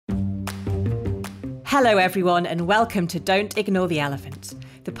Hello everyone and welcome to Don't Ignore the Elephant,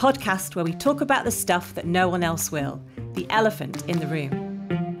 the podcast where we talk about the stuff that no one else will, the elephant in the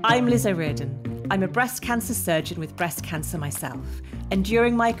room. I'm Liz O'Riordan. I'm a breast cancer surgeon with breast cancer myself, and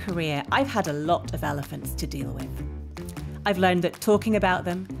during my career I've had a lot of elephants to deal with. I've learned that talking about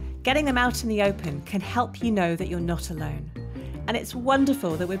them, getting them out in the open can help you know that you're not alone. And it's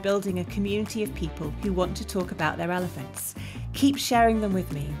wonderful that we're building a community of people who want to talk about their elephants. Keep sharing them with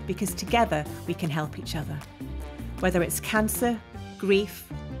me because together we can help each other. Whether it's cancer,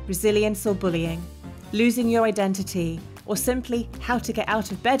 grief, resilience or bullying, losing your identity, or simply how to get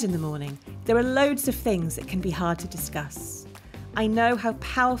out of bed in the morning, there are loads of things that can be hard to discuss. I know how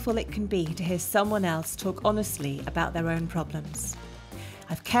powerful it can be to hear someone else talk honestly about their own problems.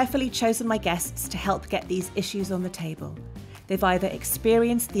 I've carefully chosen my guests to help get these issues on the table. They've either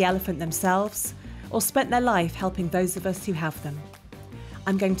experienced the elephant themselves or spent their life helping those of us who have them.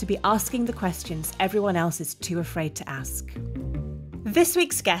 I'm going to be asking the questions everyone else is too afraid to ask. This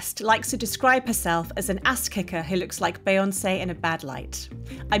week's guest likes to describe herself as an ass kicker who looks like Beyonce in a bad light.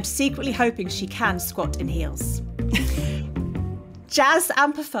 I'm secretly hoping she can squat in heels. Jaz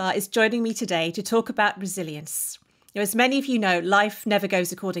Ampaw-Farr is joining me today to talk about resilience. As many of you know, life never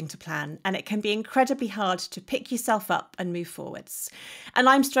goes according to plan, and it can be incredibly hard to pick yourself up and move forwards. And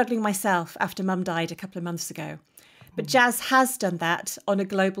I'm struggling myself after Mum died a couple of months ago. But Jaz has done that on a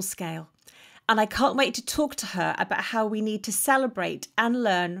global scale. And I can't wait to talk to her about how we need to celebrate and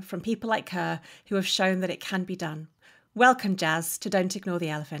learn from people like her who have shown that it can be done. Welcome, Jaz, to Don't Ignore the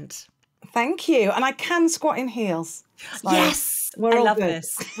Elephant. Thank you. And I can squat in heels. So yes! I love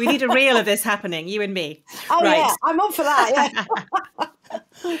this. We need a reel of this happening, you and me. Oh, right. Yeah, I'm up for that.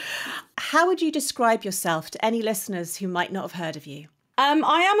 Yeah. How would you describe yourself to any listeners who might not have heard of you? I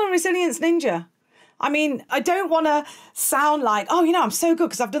am a resilience ninja. I mean, I don't want to sound like, oh, I'm so good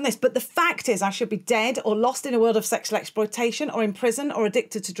because I've done this. But the fact is I should be dead or lost in a world of sexual exploitation or in prison or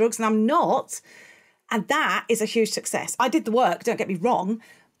addicted to drugs. And I'm not. And that is a huge success. I did the work, don't get me wrong.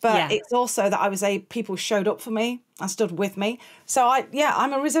 But It's also that people showed up for me and stood with me. So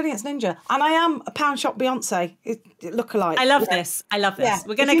I'm a resilience ninja. And I am a pound shop Beyonce, look-alike. I love this. I love this. Yeah.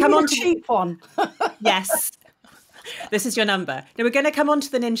 We're going to come on to a cheap one. Yes. This is your number. Now, we're going to come on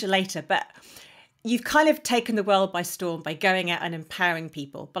to the ninja later, but you've kind of taken the world by storm by going out and empowering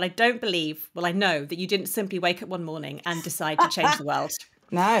people. But I don't believe, I know that you didn't simply wake up one morning and decide to change the world.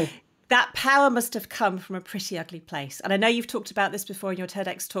 No. That power must have come from a pretty ugly place. And I know you've talked about this before in your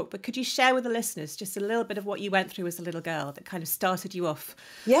TEDx talk, but could you share with the listeners just a little bit of what you went through as a little girl that kind of started you off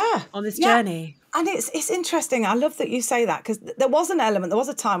on this journey? And it's interesting. I love that you say that because there was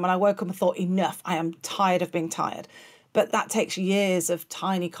a time when I woke up and thought, enough, I am tired of being tired. But that takes years of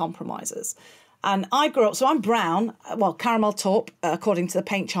tiny compromises. And I grew up, so I'm brown, caramel taupe, according to the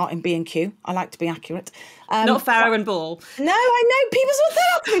paint chart in B&Q. I like to be accurate. Not farrow and ball. No, I know. People say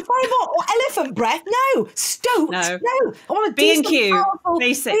that to me. Farrow and ball or elephant breath. No, stoked. No. I want to B&Q.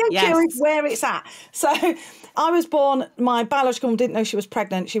 Basic, B&Q is where it's at. So I was born, my biological mum didn't know she was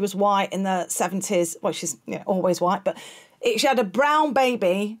pregnant. She was white in the 70s. Well, she's always white, but she had a brown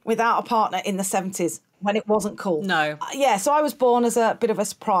baby without a partner in the 70s. When it wasn't cool. No. So I was born as a bit of a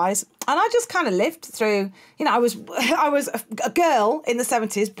surprise. And I just kind of lived through, I was a girl in the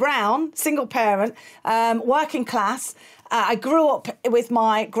 70s, brown, single parent, working class. I grew up with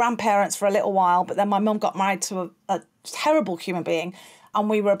my grandparents for a little while, but then my mum got married to a terrible human being. And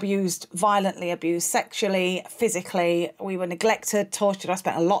we were violently abused, sexually, physically. We were neglected, tortured. I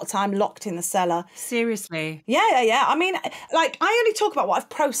spent a lot of time locked in the cellar. Seriously? Yeah. I mean, I only talk about what I've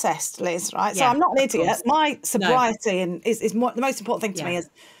processed, Liz, right? So I'm not an idiot. My sobriety is the most important thing to me is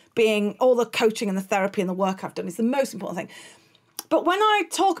being all the coaching and the therapy and the work I've done is the most important thing. But when I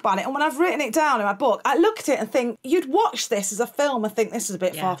talk about it and when I've written it down in my book, I look at it and think, you'd watch this as a film and think this is a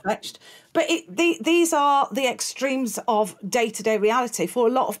bit far-fetched. But these are the extremes of day-to-day reality for a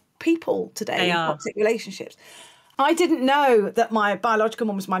lot of people today in toxic relationships. I didn't know that my biological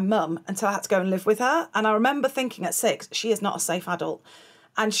mum was my mum until I had to go and live with her. And I remember thinking at 6, she is not a safe adult.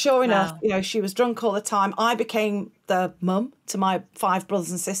 And sure enough, she was drunk all the time. I became the mum to my 5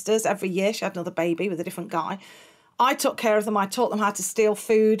 brothers and sisters. Every year she had another baby with a different guy. I took care of them. I taught them how to steal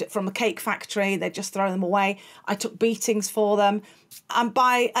food from a cake factory. They'd just throw them away. I took beatings for them. And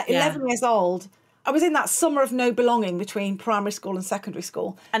at 11 years old, I was in that summer of no belonging between primary school and secondary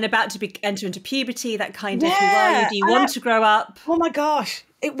school. And about to enter into puberty, that kind of, who are you? Do you want to grow up? Oh my gosh,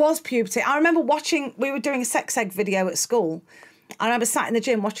 it was puberty. I remember we were doing a sex egg video at school. I remember sat in the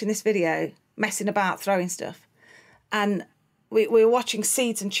gym watching this video, messing about, throwing stuff. And we were watching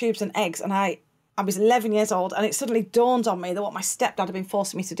seeds and tubes and eggs. And I I was 11 years old, and it suddenly dawned on me that what my stepdad had been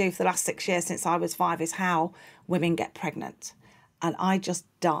forcing me to do for the last 6 years since I was 5 is how women get pregnant. And I just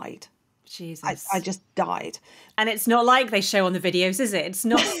died. Jesus. I just died. And it's not like they show on the videos, is it? It's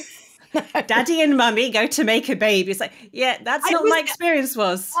not daddy and mummy go to make a baby. It's like, yeah, that's not my experience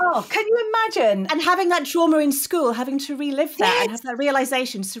was. Oh, can you imagine? And having that trauma in school, having to relive that and have that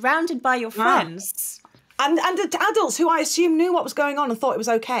realisation, surrounded by your friends. And adults who I assumed knew what was going on and thought it was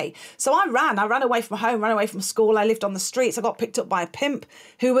okay. So I ran away from home, ran away from school. I lived on the streets. I got picked up by a pimp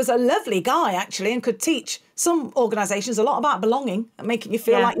who was a lovely guy, actually, and could teach some organisations a lot about belonging and making you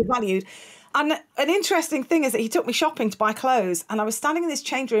feel like you're valued. And an interesting thing is that he took me shopping to buy clothes, and I was standing in this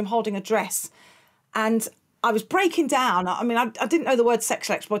change room holding a dress, and I was breaking down. I mean, I didn't know the word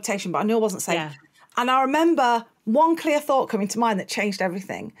sexual exploitation, but I knew I wasn't safe. Yeah. And I remember one clear thought coming to mind that changed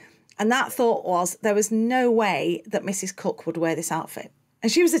everything. And that thought was, there was no way that Mrs. Cook would wear this outfit.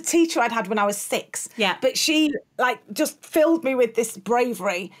 And she was a teacher I'd had when I was 6. Yeah. But she just filled me with this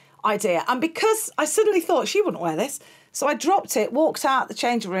bravery idea. And because I suddenly thought she wouldn't wear this, so I dropped it, walked out the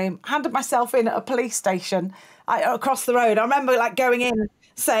changing room, handed myself in at a police station across the road. I remember going in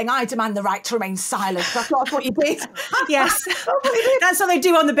saying, I demand the right to remain silent. That's what you did. Yes. That's what they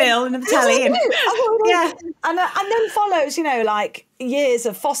do on the bill and the telly. Yeah. And then follows, years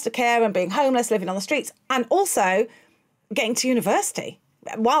of foster care and being homeless, living on the streets, and also getting to university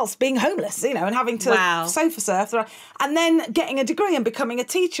whilst being homeless, and having to sofa surf, and then getting a degree and becoming a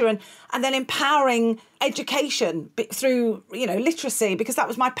teacher, and then empowering education through, literacy, because that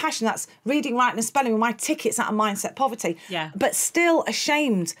was my passion. That's reading, writing and spelling, my tickets out of mindset poverty. Yeah. But still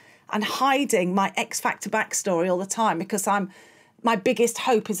ashamed and hiding my X Factor backstory all the time, because my biggest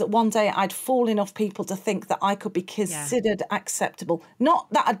hope is that one day I'd fool enough people to think that I could be considered acceptable.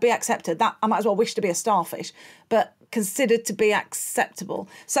 Not that I'd be accepted, that I might as well wish to be a starfish, but considered to be acceptable.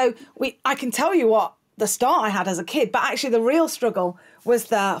 So I can tell you what the start I had as a kid, but actually the real struggle was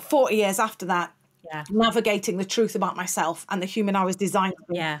the 40 years after that, navigating the truth about myself and the human I was designed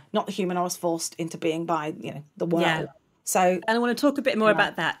to be, not the human I was forced into being by, the world. Yeah. So, and I want to talk a bit more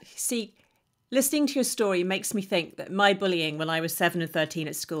about that. See, listening to your story makes me think that my bullying when I was 7 and 13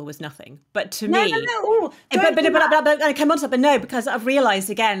 at school was nothing. But to me... No. But I come on to that, but no, because I've realised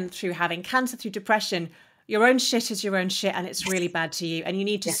again through having cancer, through depression, your own shit is your own shit and it's really bad to you. And you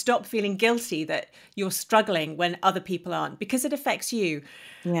need to stop feeling guilty that you're struggling when other people aren't, because it affects you.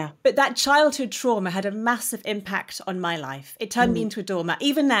 Yeah. But that childhood trauma had a massive impact on my life. It turned me into a doormat.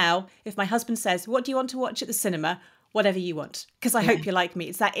 Even now, if my husband says, what do you want to watch at the cinema? Whatever you want, because I hope you like me.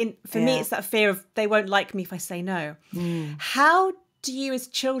 It's that for me, it's that fear of they won't like me if I say no. How do you as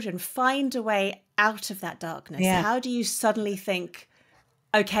children find a way out of that darkness? How do you suddenly think,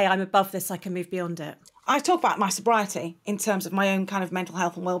 okay, I'm above this, I can move beyond it? I talk about my sobriety in terms of my own kind of mental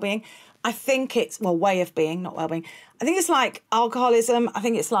health and well-being. I think it's, way of being, not well-being. I think it's like alcoholism. I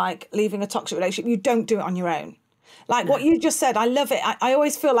think it's like leaving a toxic relationship. You don't do it on your own. What you just said, I love it. I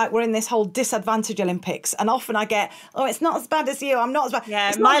always feel like we're in this whole disadvantage Olympics, and often I get, it's not as bad as you. I'm not as bad.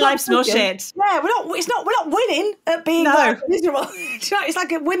 Yeah, my life's not shit. Yeah, we're not winning at being miserable. It's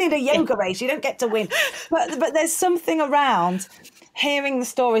like winning a yoga race. You don't get to win. But there's something around hearing the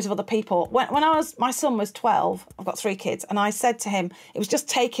stories of other people. When my son was 12, I've got 3 kids, and I said to him, it was just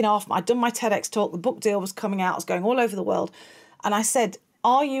taking off. I'd done my TEDx talk, the book deal was coming out, I was going all over the world. And I said,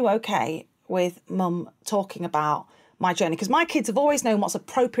 are you okay with mum talking about my journey? Because my kids have always known what's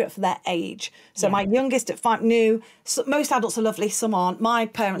appropriate for their age. So my youngest at 5 knew. So most adults are lovely, some aren't. My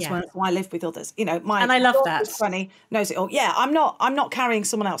parents weren't, so I lived with others. And I love that. 20 knows it all. Yeah, I'm not carrying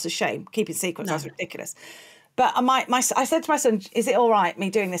someone else's shame, keeping secrets. That's ridiculous. But I said to my son, is it all right me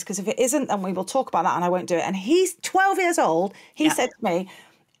doing this? Because if it isn't, then we will talk about that and I won't do it. And he's 12 years old. He said to me,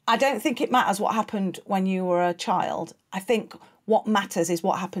 I don't think it matters what happened when you were a child. I think what matters is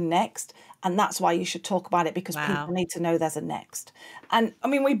what happened next. And that's why you should talk about it, because people need to know there's a next. And I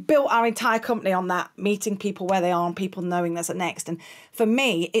mean, we built our entire company on that, meeting people where they are and people knowing there's a next. And for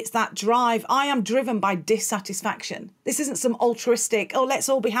me, it's that drive. I am driven by dissatisfaction. This isn't some altruistic, let's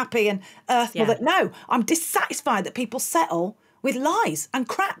all be happy and earth mother. No, I'm dissatisfied that people settle with lies and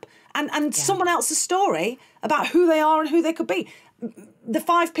crap and someone else's story about who they are and who they could be. The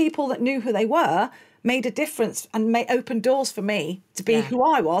 5 people that knew who they were made a difference and opened doors for me to be who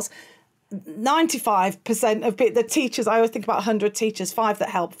I was. 95% of the teachers, I always think about 100 teachers, 5 that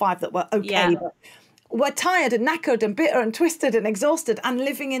helped, 5 that were okay, but were tired and knackered and bitter and twisted and exhausted and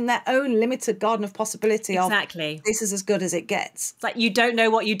living in their own limited garden of possibility. Exactly. This is as good as it gets. It's like you don't know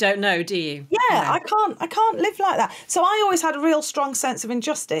what you don't know, do you? Yeah, I can't live like that. So I always had a real strong sense of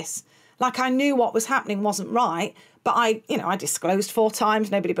injustice. Like I knew what was happening wasn't right, But I disclosed 4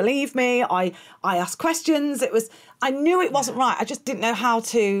 times. Nobody believed me. I asked questions. I knew it wasn't right. I just didn't know how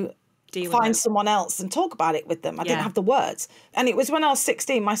to find someone else and talk about it with them. I didn't have the words. And it was when I was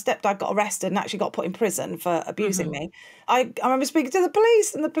 16, my stepdad got arrested and actually got put in prison for abusing me. I remember speaking to the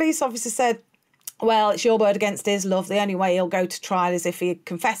police, and the police officer said, well, it's your word against his, love. The only way he'll go to trial is if he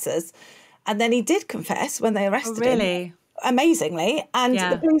confesses. And then he did confess when they arrested him. Amazingly. And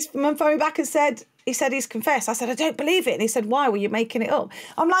the policeman phoned me back and said, he's confessed. I said, I don't believe it. And he said, why? Were you making it up?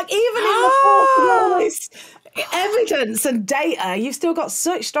 I'm like, even in the court with all this evidence and data, you've still got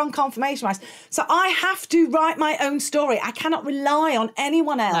such strong confirmation bias. So I have to write my own story. I cannot rely on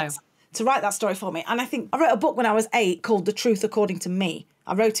anyone else to write that story for me. And I think I wrote a book when I was 8 called The Truth According to Me.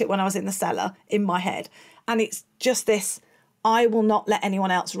 I wrote it when I was in the cellar in my head. And it's just this, I will not let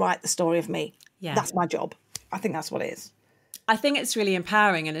anyone else write the story of me. Yeah. That's my job. I think that's what it is. I think it's really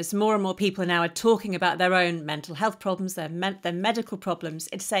empowering. And as more and more people now are talking about their own mental health problems, their medical problems,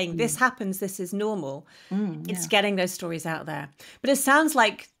 it's saying this happens, this is normal. It's getting those stories out there. But it sounds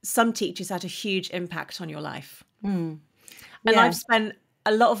like some teachers had a huge impact on your life. And I've spent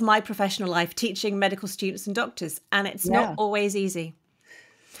a lot of my professional life teaching medical students and doctors, and it's not always easy.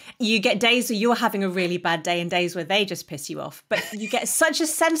 You get days where you're having a really bad day and days where they just piss you off. But you get such a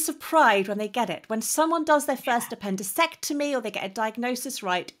sense of pride when they get it. When someone does their first appendectomy or they get a diagnosis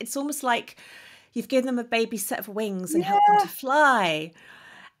right, it's almost like you've given them a baby set of wings and helped them to fly.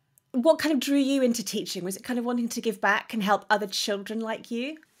 What kind of drew you into teaching? Was it kind of wanting to give back and help other children like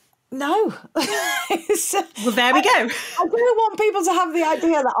you? No. Well, there we go. I don't want people to have the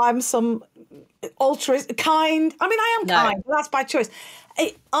idea that I'm some altruist, kind. I mean, I am kind, but that's by choice.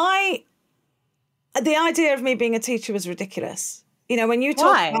 The idea of me being a teacher was ridiculous. You know, when you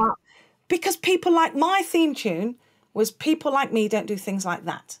talk about, because people like, my theme tune was people like me don't do things like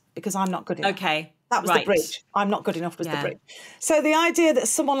that because I'm not good enough. Okay. That was the bridge. I'm not good enough was the bridge. So the idea that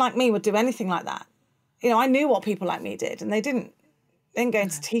someone like me would do anything like that, you know, I knew what people like me did, and they didn't go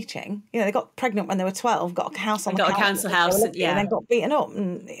into teaching. You know, they got pregnant when they were 12, got a house on the council. Got a council house, and then got beaten up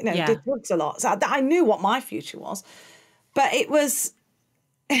and, you know, did drugs a lot. So I knew what my future was. But it was...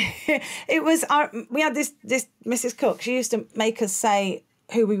 we had this Mrs. Cook. She used to make us say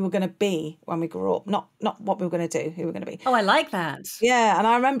who we were going to be when we grew up, not what we were going to do, who we were going to be. Oh, I like that. Yeah, and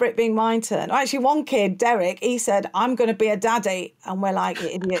I remember it being my turn. Actually, one kid, Derek, he said, I'm going to be a daddy. And we're like,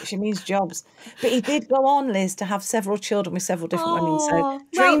 idiot, she means jobs. But he did go on, Liz, to have several children with several different women. So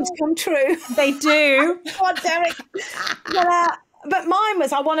dreams come true. They do. Come on, Derek. But mine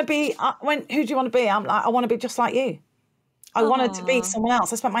was, I want to be, who do you want to be? I'm like, I want to be just like you. I wanted to be someone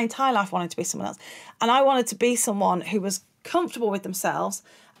else. I spent my entire life wanting to be someone else. And I wanted to be someone who was comfortable with themselves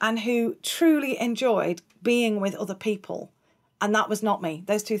and who truly enjoyed being with other people. And that was not me.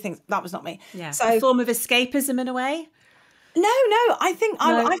 Those two things, that was not me. Yeah. So a form of escapism in a way? No. I think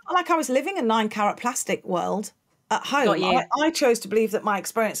I felt like I was living a 9-carat plastic world at home. I chose to believe that my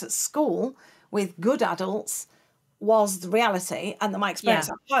experience at school with good adults was the reality, and that my experience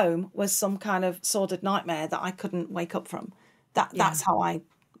at home was some kind of sordid nightmare that I couldn't wake up from. That's how I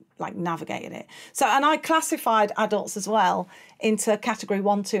navigated it. So, and I classified adults as well into category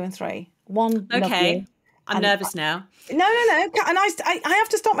 1, 2, and 3. 1, okay. I'm nervous now. No. And I have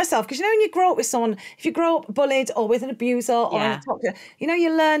to stop myself, because, you know, when you grow up with someone, if you grow up bullied or with an abuser or in a toxic, you know,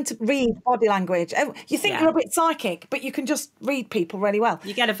 you learn to read body language. You think you're a bit psychic, but you can just read people really well.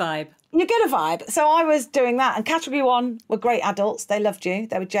 You get a vibe. So I was doing that. And category 1 were great adults. They loved you.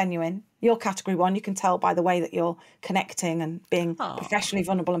 They were genuine. You're category 1. You can tell by the way that you're connecting and being professionally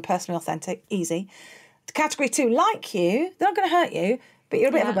vulnerable and personally authentic. Easy. Category 2 like you. They're not going to hurt you, but you're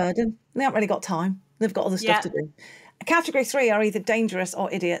a bit of a burden. They haven't really got time. They've got other stuff to do. Category 3 are either dangerous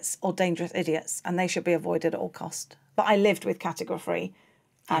or idiots or dangerous idiots, and they should be avoided at all cost. But I lived with category 3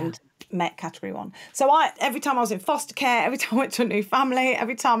 and met category 1. So every time I was in foster care, every time I went to a new family,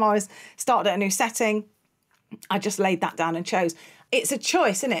 every time I was started at a new setting, I just laid that down and chose. It's a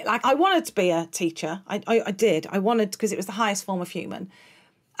choice, isn't it? Like, I wanted to be a teacher. I did. I wanted, because it was the highest form of human,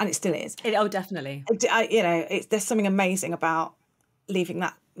 and it still is. Definitely. There's something amazing about leaving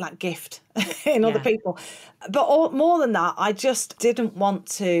that gift in other people. But more than that, I just didn't want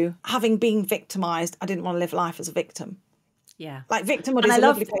to, having been victimised, I didn't want to live life as a victim. Yeah. Like, victimhood is a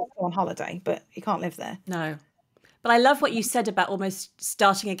lovely place to go on holiday, but you can't live there. No. But I love what you said about almost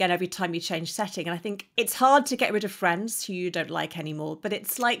starting again every time you change setting. And I think it's hard to get rid of friends who you don't like anymore. But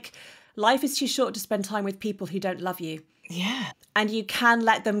it's like life is too short to spend time with people who don't love you. Yeah. And you can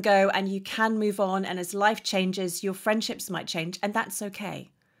let them go and you can move on. And as life changes, your friendships might change. And that's okay.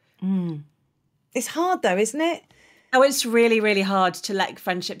 It's hard though, isn't it? Oh, it's really, really hard to let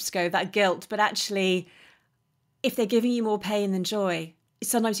friendships go, that guilt. But actually, if they're giving you more pain than joy,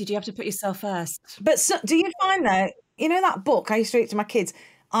 sometimes you do have to put yourself first. But do you find though, you know that book I used to read to my kids,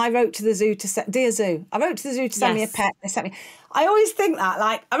 I wrote to the zoo Dear Zoo, I wrote to the zoo to send me a pet. They sent me. I always think that,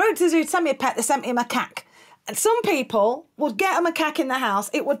 like, I wrote to the zoo to send me a pet. They sent me a macaque. And some people would get a macaque in the house.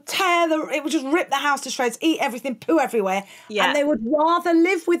 It would it would just rip the house to shreds, eat everything, poo everywhere. Yeah. And they would rather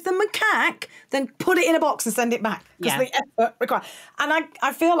live with the macaque than put it in a box and send it back. Because the effort required. And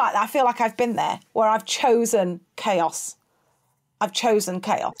I feel like that. I feel like I've been there where I've chosen chaos.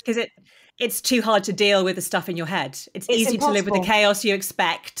 Because it's too hard to deal with the stuff in your head. It's easy to live with the chaos you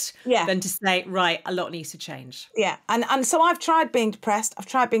expect than to say, right, a lot needs to change. Yeah. And so I've tried being depressed. I've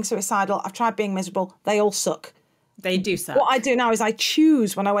tried being suicidal. I've tried being miserable. They all suck. They do suck. What I do now is I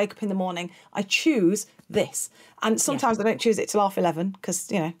choose when I wake up in the morning, I choose this. And sometimes I don't choose it till 11:30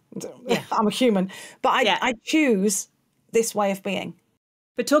 because, you know, I'm a human. But I choose this way of being.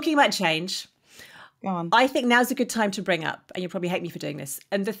 But talking about change... Go on. I think now's a good time to bring up, and you'll probably hate me for doing this,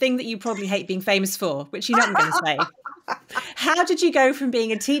 and the thing that you probably hate being famous for, which you know I'm going to say. How did you go from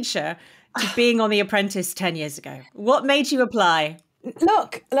being a teacher to being on The Apprentice 10 years ago? What made you apply?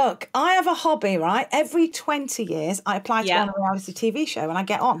 Look, I have a hobby, right? Every 20 years, I apply to go on a reality TV show and I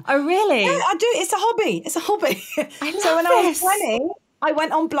get on. Oh, really? Yeah, I do. It's a hobby. I love So when this. I was 20, I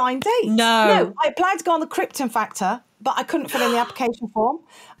went on blind dates. No, I applied to go on the Krypton Factor, but I couldn't fill in the application form.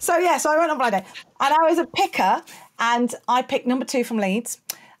 So I went on blind date. And I was a picker, and I picked number 2 from Leeds.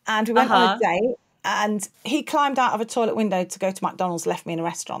 And we went on a date, and he climbed out of a toilet window to go to McDonald's, left me in a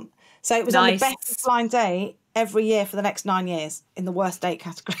restaurant. So it was on the best blind date every year for the next 9 years in the worst date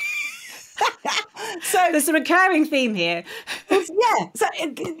category. So there's a recurring theme here. So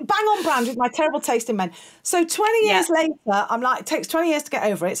bang on brand with my terrible taste in men. So 20 years later, I'm like, it takes 20 years to get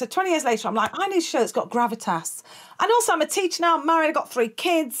over it. So 20 years later, I'm like, I need a show that's got gravitas. And also I'm a teacher now, I'm married, I've got 3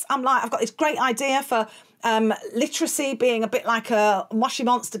 kids. I'm like, I've got this great idea for literacy being a bit like a Moshi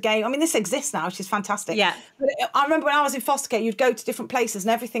Monster game. I mean, this exists now, which is fantastic. Yeah. But I remember when I was in foster care, you'd go to different places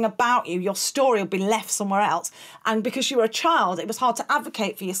and everything about you, your story would be left somewhere else. And because you were a child, it was hard to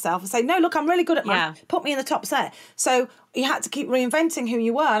advocate for yourself and say, no, look, I'm really good at put me in the top set. So you had to keep reinventing who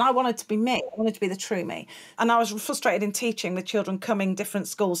you were. And I wanted to be me. I wanted to be the true me. And I was frustrated in teaching with children coming different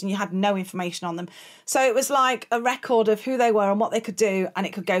schools and you had no information on them. So it was like a record of who they were and what they could do, and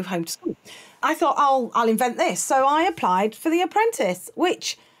it could go home to school. I thought, I'll invent this. So I applied for The Apprentice,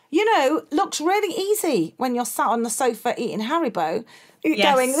 which, you know, looks really easy when you're sat on the sofa eating Haribo,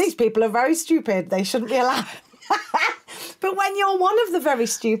 going, these people are very stupid. They shouldn't be allowed. But when you're one of the very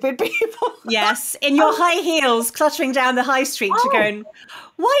stupid people. Yes, in your high heels, cluttering down the high street, you're going,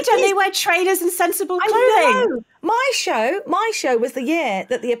 why don't they wear trainers and sensible clothing? I know. My show was the year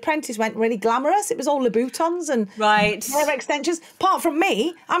that The Apprentice went really glamorous. It was all Louboutins and hair extensions. Apart from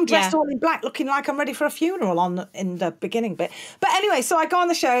me, I'm dressed all in black, looking like I'm ready for a funeral in the beginning bit. But anyway, so I go on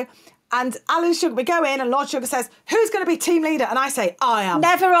the show. And Alan Sugar, we go in and Lord Sugar says, who's going to be team leader? And I say, I am.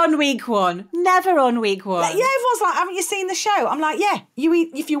 Never on week one. Never on week one. Yeah, everyone's like, haven't you seen the show? I'm like, yeah,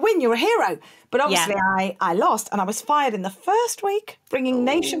 if you win, you're a hero. But obviously I lost and I was fired in the first week, bringing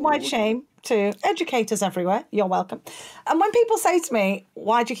nationwide shame to educators everywhere. You're welcome. And when people say to me,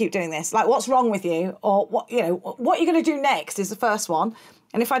 why do you keep doing this? Like, what's wrong with you? Or what you're going to do next is the first one.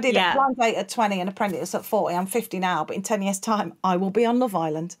 And if I did a blind date at 20 and Apprentice at 40, I'm 50 now, but in 10 years' time, I will be on Love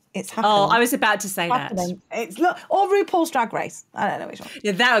Island. It's happening. Oh, I was about to say that. Or RuPaul's Drag Race. I don't know which one.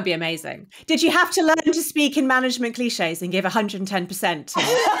 Yeah, that would be amazing. Did you have to learn to speak in management cliches and give 110%?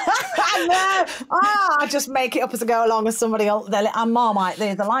 I just make it up as I go along with somebody else. And Marmite,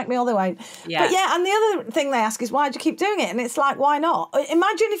 they either like me or they won't. Yeah. But and the other thing they ask is, why do you keep doing it? And it's like, why not?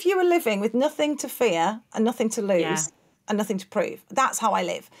 Imagine if you were living with nothing to fear and nothing to lose. Yeah. And nothing to prove. That's how I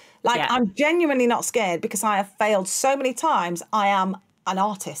live. I'm genuinely not scared because I have failed so many times. I am an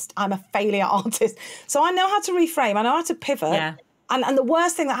artist. I'm a failure artist. So I know how to reframe. I know how to pivot. Yeah. And the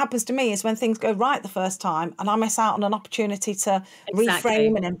worst thing that happens to me is when things go right the first time and I miss out on an opportunity to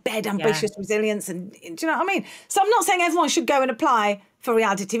reframe and embed ambitious resilience. And do you know what I mean? So I'm not saying everyone should go and apply for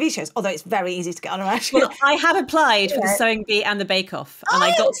reality TV shows, although it's very easy to get on a reality. Well, I have applied for the Sewing Bee and the Bake Off, and I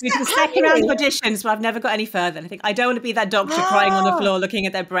got through to the second round of auditions, but I've never got any further. And I think I don't want to be that doctor crying on the floor looking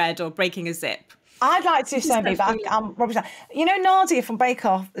at their bread or breaking a zip. I'd like to do Sewing Bee, but I'm rubbish. You know Nadia from Bake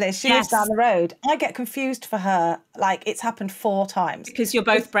Off, Liz, she lives down the road. I get confused for her, like it's happened 4 times. Because you're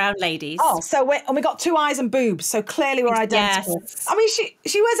both brown ladies. Oh, so we got 2 eyes and boobs, so clearly we're identical. Yes. I mean,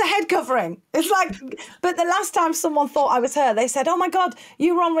 she wears a head covering. It's like, but the last time someone thought I was her, they said, oh my God,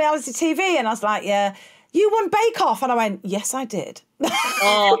 you were on reality TV. And I was like, yeah. you won Bake Off. And I went, yes, I did.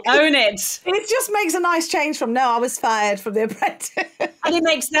 Oh, own it. It just makes a nice change from, no, I was fired from The Apprentice. And it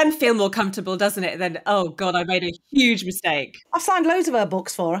makes them feel more comfortable, doesn't it? Then, oh God, I made a huge mistake. I've signed loads of her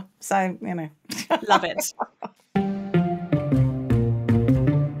books for her. So, you know. Love it.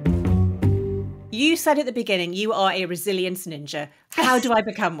 You said at the beginning, you are a resilience ninja. How do I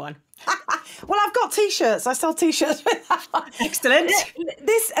become one? Well, I've got T-shirts. I sell T-shirts with that. Excellent.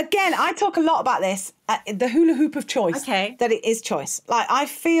 This, again, I talk a lot about this, the hula hoop of choice, that it is choice. Like, I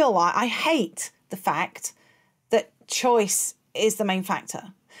feel like I hate the fact that choice is the main factor.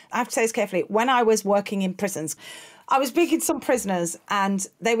 I have to say this carefully. When I was working in prisons, I was speaking to some prisoners and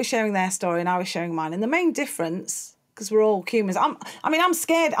they were sharing their story and I was sharing mine. And the main difference, because we're all humans, I'm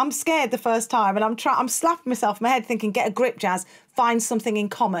scared. I'm scared the first time and I'm slapping myself in my head thinking, get a grip, Jaz, find something in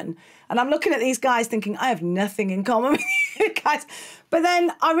common. And I'm looking at these guys thinking, I have nothing in common with you guys. But then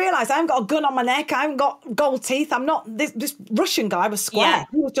I realised I haven't got a gun on my neck. I haven't got gold teeth. I'm not, this Russian guy was square. Yeah.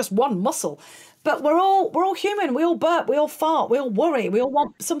 He was just one muscle. But we're all human. We all burp. We all fart. We all worry. We all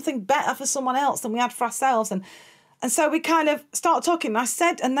want something better for someone else than we had for ourselves. And so we kind of started talking. And I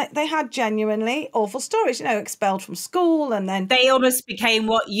said, and they had genuinely awful stories, you know, expelled from school, and then they almost became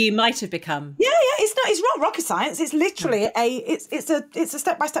what you might have become. Yeah. It's not rocket science. It's literally it's a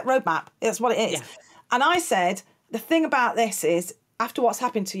step-by-step roadmap. That's what it is. Yeah. And I said, the thing about this is, after what's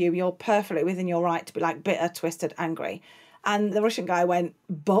happened to you, you're perfectly within your right to be like bitter, twisted, angry. And the Russian guy went,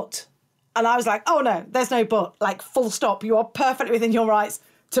 but. And I was like, oh no, there's no but. Like, full stop. You are perfectly within your rights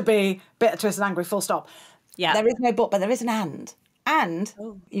to be bitter, twisted, angry, full stop. Yeah. There is no but there is an and. And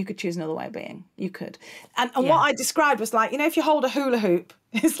you could choose another way of being. You could. And what I described was like, you know, if you hold a hula hoop,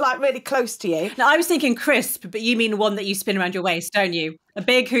 it's like really close to you. Now, I was thinking crisp, but you mean one that you spin around your waist, don't you? A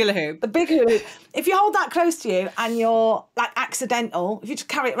big hula hoop. The big hula hoop. If you hold that close to you and you're like accidental, if you just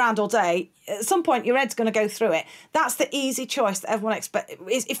carry it around all day, at some point your head's going to go through it. That's the easy choice that everyone expects.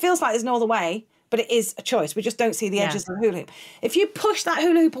 It feels like there's no other way, but it is a choice. We just don't see the edges of the hula hoop. If you push that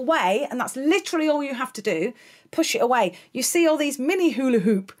hula hoop away, and that's literally all you have to do, push it away, you see all these mini hula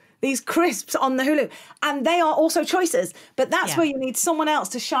hoop, these crisps on the hula hoop, and they are also choices. But that's where you need someone else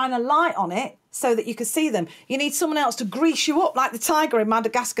to shine a light on it so that you can see them. You need someone else to grease you up like the tiger in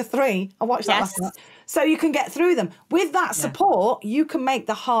Madagascar 3. I watched that last night. So you can get through them. With that support, you can make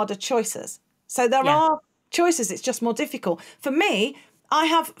the harder choices. So there are choices, it's just more difficult. For me, I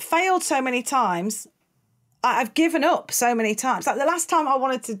have failed so many times. I've given up so many times. Like the last time I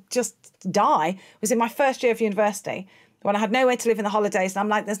wanted to just die was in my first year of university when I had nowhere to live in the holidays. And I'm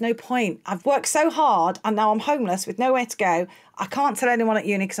like, there's no point. I've worked so hard and now I'm homeless with nowhere to go. I can't tell anyone at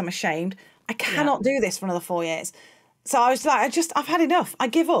uni because I'm ashamed. I cannot do this for another 4 years. So I was like, I've had enough. I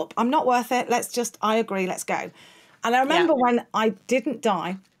give up. I'm not worth it. I agree. Let's go. And I remember when I didn't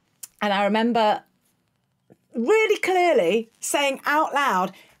die, and I remember really clearly saying out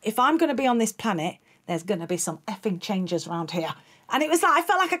loud, if I'm going to be on this planet, there's going to be some effing changes around here. And it was like, I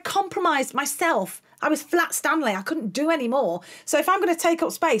felt like I compromised myself. I was flat Stanley. I couldn't do any more. So if I'm going to take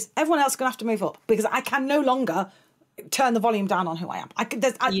up space, everyone else is going to have to move up because I can no longer turn the volume down on who I am.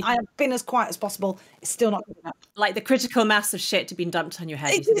 I have been as quiet as possible. It's still not good enough. Like the critical mass of shit to be dumped on your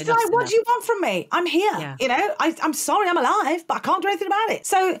head. It's like, what do you want from me? I'm here. Yeah. You know, I'm sorry I'm alive, but I can't do anything about it.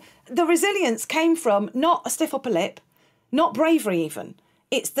 So the resilience came from not a stiff upper lip, not bravery even.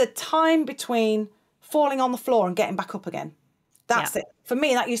 It's the time between falling on the floor and getting back up again. That's it. For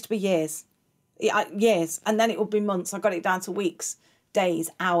me, that used to be years. Years. And then it would be months. I got it down to weeks,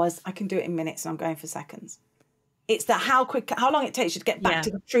 days, hours. I can do it in minutes and I'm going for seconds. It's how long it takes you to get back to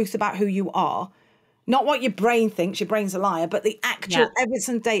the truth about who you are. Not what your brain thinks, your brain's a liar, but the actual evidence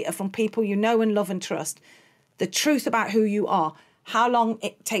and data from people you know and love and trust. The truth about who you are. How long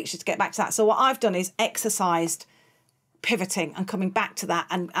it takes you to get back to that. So what I've done is exercised pivoting and coming back to that.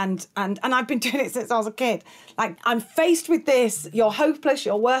 And I've been doing it since I was a kid. Like, I'm faced with this. You're hopeless,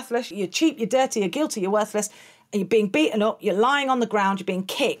 you're worthless, you're cheap, you're dirty, you're guilty, you're worthless. And you're being beaten up, you're lying on the ground, you're being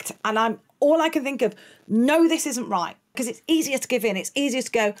kicked. And all I can think of, no, this isn't right. Because it's easier to give in. It's easier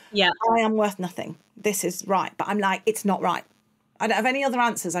to go, I am worth nothing. This is right. But I'm like, it's not right. I don't have any other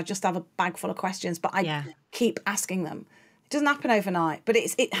answers. I just have a bag full of questions, but I keep asking them. It doesn't happen overnight, but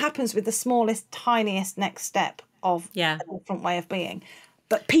it happens with the smallest, tiniest next step of a different way of being.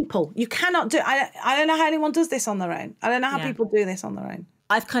 But people, you cannot do it. I don't know how anyone does this on their own. I don't know how people do this on their own.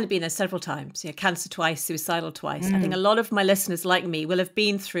 I've kind of been there several times, cancer twice, suicidal twice. I think a lot of my listeners like me will have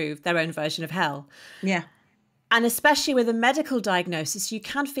been through their own version of hell. Yeah. And especially with a medical diagnosis, you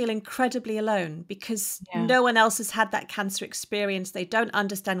can feel incredibly alone because no one else has had that cancer experience. They don't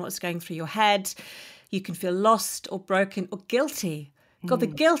understand what's going through your head. You can feel lost or broken or guilty. God, the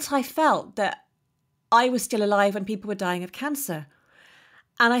guilt I felt that I was still alive when people were dying of cancer.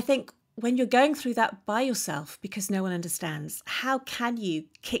 And I think when you're going through that by yourself because no one understands, how can you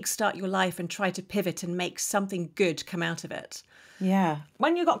kickstart your life and try to pivot and make something good come out of it? Yeah.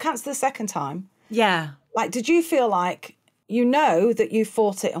 When you got cancer the second time, yeah, like, did you feel like, you know, that you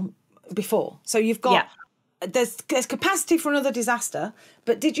fought it before? So you've got, there's capacity for another disaster,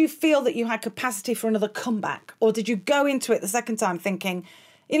 but did you feel that you had capacity for another comeback? Or did you go into it the second time thinking,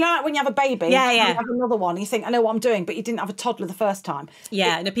 you know, like when you have a baby, you have another one, you think, I know what I'm doing, but you didn't have a toddler the first time.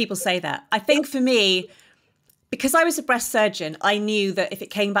 Yeah, no, people say that. I think for me, because I was a breast surgeon, I knew that if it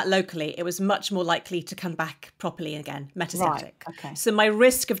came back locally, it was much more likely to come back properly again, metastatic. Right, okay. So my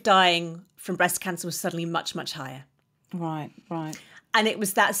risk of dying from breast cancer was suddenly much, much higher. Right. And it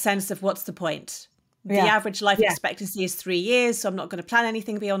was that sense of, what's the point? The average life expectancy is 3 years, so I'm not going to plan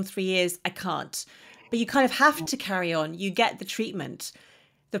anything beyond 3 years. I can't. But you kind of have to carry on. You get the treatment.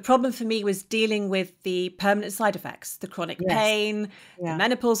 The problem for me was dealing with the permanent side effects, the chronic pain, the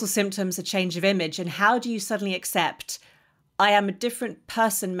menopausal symptoms, the change of image. And how do you suddenly accept, I am a different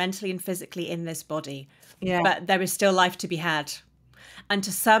person mentally and physically in this body, but there is still life to be had. And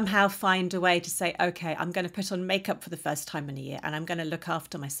to somehow find a way to say, okay, I'm going to put on makeup for the first time in a year and I'm going to look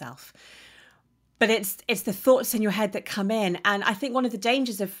after myself. But it's the thoughts in your head that come in. And I think one of the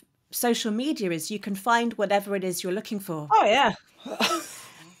dangers of social media is you can find whatever it is you're looking for. Oh, yeah.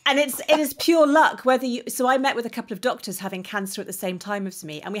 And it is pure luck whether you. So I met with a couple of doctors having cancer at the same time as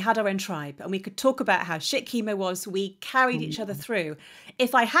me, and we had our own tribe, and we could talk about how shit chemo was. We carried each other through.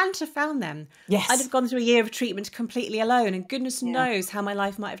 If I hadn't have found them, I'd have gone through a year of treatment completely alone, and goodness knows how my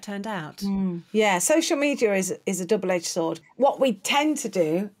life might have turned out. Yeah, social media is a double-edged sword. What we tend to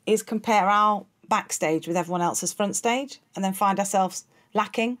do is compare our backstage with everyone else's front stage, and then find ourselves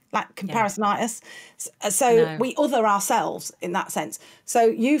lacking, like comparisonitis. So we other ourselves in that sense. So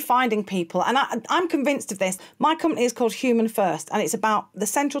you finding people, and I'm convinced of this. My company is called Human First, and it's about, the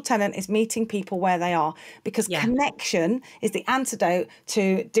central tenet is meeting people where they are, because connection is the antidote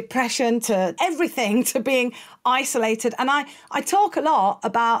to depression, to everything, to being isolated. And I talk a lot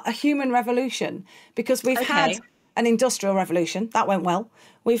about a human revolution, because we've had an industrial revolution. That went well.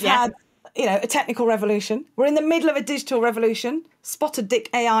 We've had, you know, a technical revolution. We're in the middle of a digital revolution. Spot a dick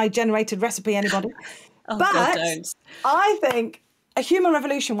AI generated recipe, anybody? Oh, but God, don't. I think a human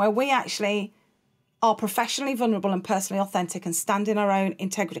revolution where we actually are professionally vulnerable and personally authentic and stand in our own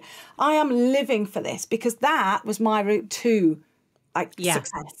integrity. I am living for this, because that was my route to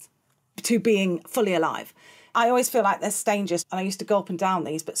success, to being fully alive. I always feel like there's stages, and I used to go up and down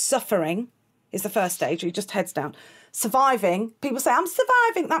these, but suffering is the first stage, where you just heads down. Surviving, people say, I'm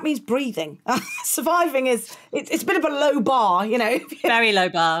surviving. That means breathing. Surviving it's a bit of a low bar, you know. Very low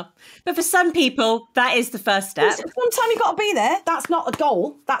bar. But for some people, that is the first step. Sometimes you've got to be there. That's not a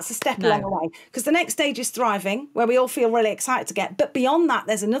goal. That's a step along the way. Because the next stage is thriving, where we all feel really excited to get. But beyond that,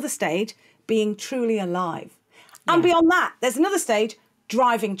 there's another stage, being truly alive. And beyond that, there's another stage,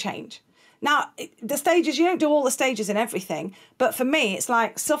 driving change. Now, the stages, you don't do all the stages in everything. But for me, it's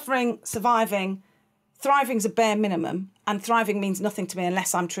like suffering, surviving, thriving's a bare minimum, and thriving means nothing to me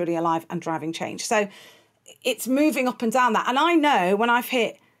unless I'm truly alive and driving change. So it's moving up and down that. And I know when I've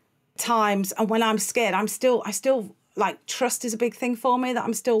hit times and when I'm scared, I still like, trust is a big thing for me that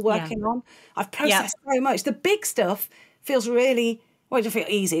I'm still working on. I've processed so much. The big stuff feels really, well, it doesn't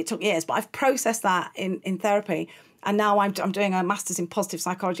feel easy. It took years, but I've processed that in therapy. And now I'm doing a master's in positive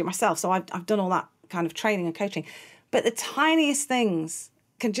psychology myself. So I've done all that kind of training and coaching. But the tiniest things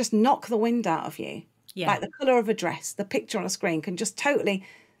can just knock the wind out of you. Yeah. Like the colour of a dress, the picture on a screen can just totally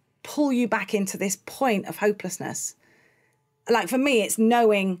pull you back into this point of hopelessness. Like for me, it's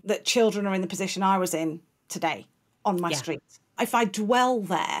knowing that children are in the position I was in today on my street. If I dwell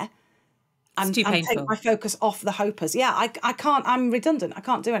there and take my focus off the hopers, I can't, I'm redundant. I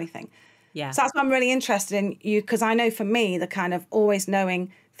can't do anything. Yeah. So that's why I'm really interested in you, because I know for me, the kind of always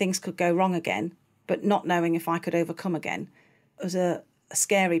knowing things could go wrong again, but not knowing if I could overcome again was a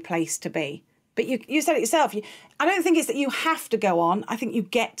scary place to be. But you said it yourself. I don't think it's that you have to go on. I think you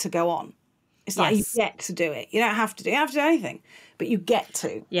get to go on. It's like you get to do it. You don't have to do anything, but you get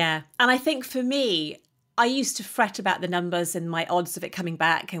to. Yeah. And I think for me, I used to fret about the numbers and my odds of it coming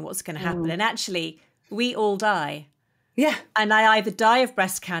back and what's going to happen. And actually, we all die. Yeah. And I either die of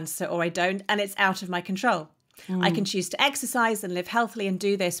breast cancer or I don't, and it's out of my control. I can choose to exercise and live healthily and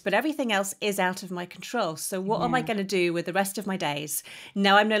do this, but everything else is out of my control. So what am I going to do with the rest of my days?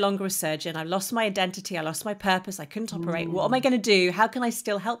 Now I'm no longer a surgeon. I lost my identity. I lost my purpose. I couldn't operate. What am I going to do? How can I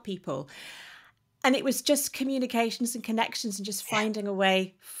still help people? And it was just communications and connections and just finding a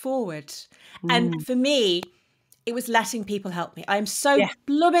way forward. And for me, it was letting people help me. I'm so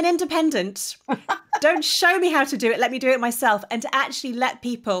blooming independent. Don't show me how to do it. Let me do it myself. And to actually let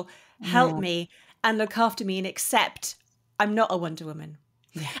people help me and look after me and accept I'm not a Wonder Woman.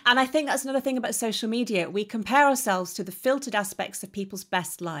 Yeah. And I think that's another thing about social media. We compare ourselves to the filtered aspects of people's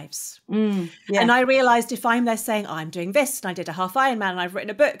best lives. And I realised if I'm there saying, oh, I'm doing this and I did a half Ironman and I've written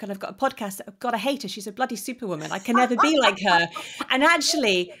a book and I've got a podcast, God, I hate her. She's a bloody superwoman. I can never be like her. And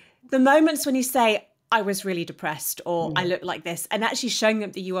actually, the moments when you say, I was really depressed or I look like this, and actually showing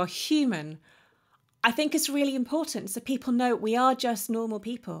them that you are human, I think it's really important so people know we are just normal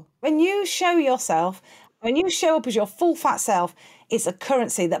people. When you show yourself, when you show up as your full fat self, it's a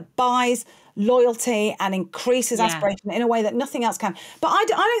currency that buys loyalty and increases aspiration in a way that nothing else can. But I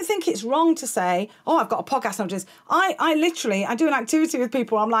don't think it's wrong to say, oh, I've got a podcast. I do an activity with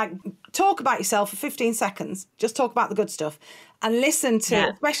people. I'm like, talk about yourself for 15 seconds. Just talk about the good stuff and listen to,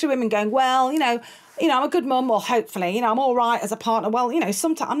 especially women going, well, I'm a good mum, or hopefully, I'm all right as a partner. Well,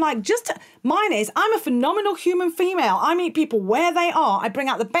 sometimes I'm like, mine is, I'm a phenomenal human female. I meet people where they are. I bring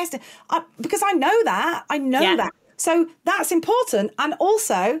out the best because I know that. That. So that's important. And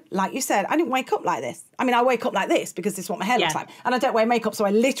also, like you said, I didn't wake up like this. I mean, I wake up like this because this is what my hair looks like. And I don't wear makeup, so I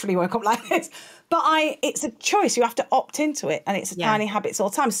literally woke up like this. But it's a choice. You have to opt into it. And it's a tiny habits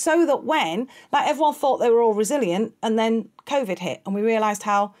all the time. So that when, like, everyone thought they were all resilient and then COVID hit and we realised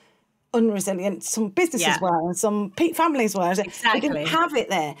how unresilient some businesses were and some families were. Exactly. We didn't have it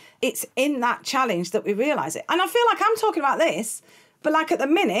there. It's in that challenge that we realise it. And I feel like I'm talking about this, but like at the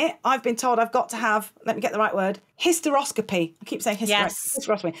minute, I've been told I've got to have, let me get the right word, hysteroscopy. I keep saying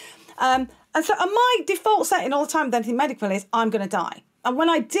hysteroscopy. And my default setting all the time with anything medical is I'm going to die. And when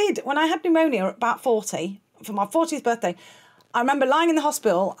I had pneumonia at about 40, for my 40th birthday, I remember lying in the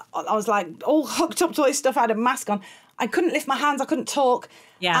hospital. I was like all hooked up to all this stuff. I had a mask on. I couldn't lift my hands. I couldn't talk.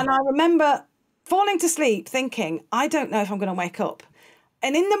 Yeah. And I remember falling to sleep thinking, I don't know if I'm going to wake up.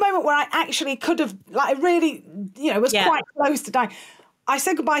 And in the moment where I actually could have, like, really, was quite close to dying, I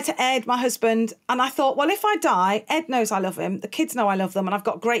said goodbye to Ed, my husband, and I thought, well, if I die, Ed knows I love him, the kids know I love them, and I've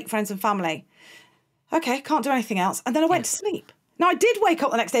got great friends and family. Okay, can't do anything else. And then I went to sleep. Now, I did wake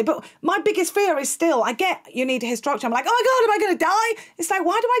up the next day, but my biggest fear is still, I get you need a hysterectomy. I'm like, oh, my God, am I going to die? It's like,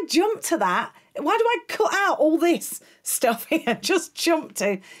 why do I jump to that? Why do I cut out all this stuff here? Just jump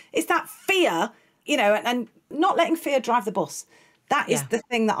to. It's that fear, and not letting fear drive the bus. That is the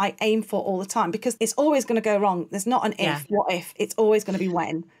thing that I aim for all the time because it's always going to go wrong. There's not an if, what if. It's always going to be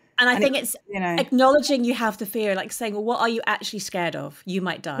when. And I think it's acknowledging you have the fear, like saying, well, what are you actually scared of? You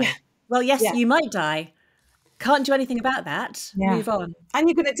might die. Yeah. Well, yes, you might die. Can't do anything about that. Yeah. Move on. And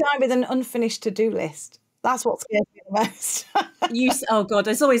you're going to die with an unfinished to-do list. That's what scares me the most. Oh God,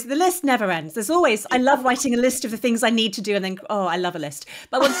 the list never ends. I love writing a list of the things I need to do and then, I love a list.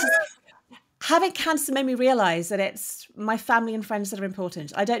 But having cancer made me realise that it's my family and friends that are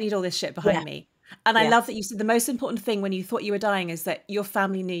important. I don't need all this shit behind me. And I love that you said the most important thing when you thought you were dying is that your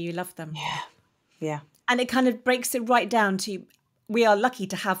family knew you loved them. Yeah. Yeah. And it kind of breaks it right down to, we are lucky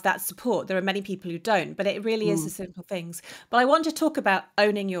to have that support. There are many people who don't, but it really is the simple things. But I want to talk about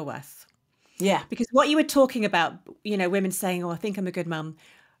owning your worth. Yeah. Because what you were talking about, women saying, I think I'm a good mum.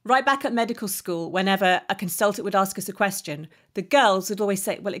 Right back at medical school, whenever a consultant would ask us a question, the girls would always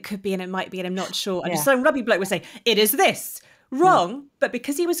say, well, it could be and it might be and I'm not sure. And some rubby bloke would say, it is this. Wrong. But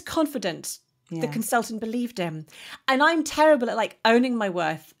because he was confident, the consultant believed him. And I'm terrible at owning my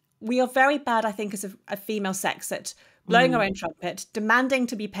worth. We are very bad, I think, as a female sex at blowing our own trumpet, demanding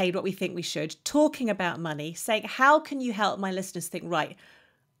to be paid what we think we should, talking about money, saying, how can you help my listeners think, right,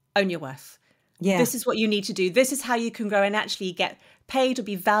 own your worth. Yeah. This is what you need to do. This is how you can grow and actually get paid or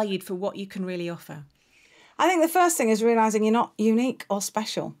be valued for what you can really offer. I think the first thing is realising you're not unique or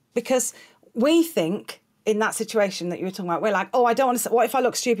special because we think in that situation that you were talking about, we're like, I don't want to, what if I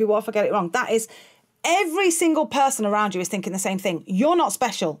look stupid? What if I get it wrong? That is, every single person around you is thinking the same thing. You're not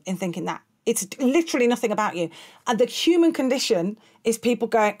special in thinking that. It's literally nothing about you. And the human condition is people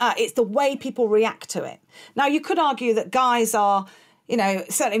going, it's the way people react to it. Now, you could argue that guys are,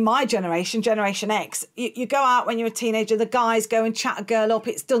 certainly my generation, Generation X, you go out when you're a teenager, the guys go and chat a girl up,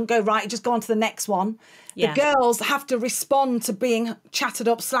 it doesn't go right, you just go on to the next one. Yeah. The girls have to respond to being chatted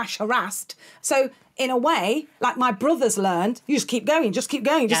up / harassed. So in a way, like my brothers learned, you just keep going, just keep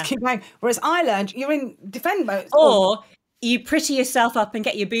going. Whereas I learned, you're in defend mode. Or you pretty yourself up and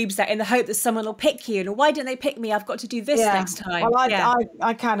get your boobs out in the hope that someone will pick you. And why didn't they pick me? I've got to do this next time. Well,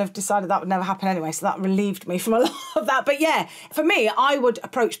 I kind of decided that would never happen anyway. So that relieved me from a lot of that. But for me, I would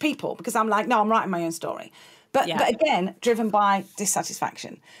approach people because I'm like, no, I'm writing my own story. But again, driven by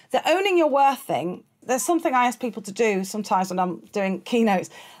dissatisfaction. The owning your worth thing, there's something I ask people to do sometimes when I'm doing keynotes.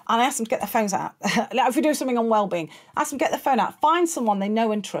 And I ask them to get their phones out. Like if we do something on wellbeing, I ask them to get their phone out, find someone they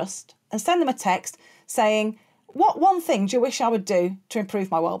know and trust and send them a text saying, what one thing do you wish I would do to improve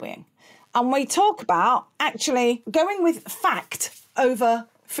my well-being? And we talk about actually going with fact over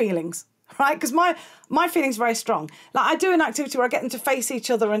feelings, right? Because my feelings are very strong. Like I do an activity where I get them to face each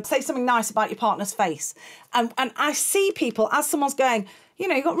other and say something nice about your partner's face. And I see people, as someone's going, you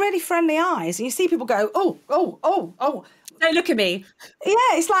know, you've got really friendly eyes. And you see people go, oh. Don't look at me. Yeah,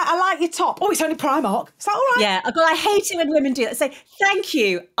 it's like, I like your top. Oh, it's only Primark. It's like, all right. Yeah, I hate it when women do that. Say, thank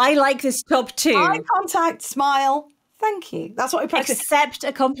you. I like this top too. Eye contact, smile. Thank you. That's what we practice. Accept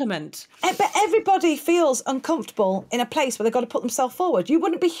a compliment. But everybody feels uncomfortable in a place where they've got to put themselves forward. You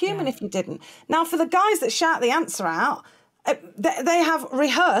wouldn't be human if you didn't. Now, for the guys that shout the answer out, they have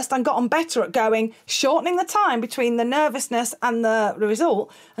rehearsed and gotten better at shortening the time between the nervousness and the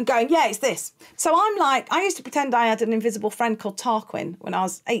result and going, yeah, it's this. So I'm like, I used to pretend I had an invisible friend called Tarquin when I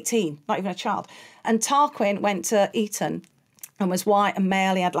was 18, not even a child. And Tarquin went to Eton and was white and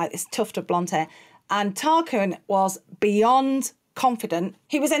male. He had like this tuft of blonde hair. And Tarquin was beyond confident.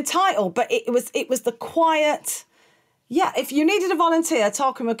 He was entitled, but it was the quiet, yeah, if you needed a volunteer,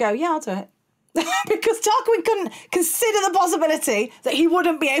 Tarquin would go, yeah, I'll do it. Because Tarquin couldn't consider the possibility that he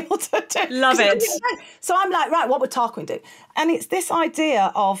wouldn't be able to do. Love it. So I'm like, right, what would Tarquin do? And it's this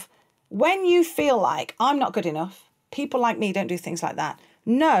idea of when you feel like I'm not good enough, people like me don't do things like that,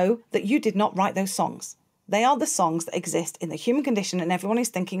 know that you did not write those songs. They are the songs that exist in the human condition and everyone is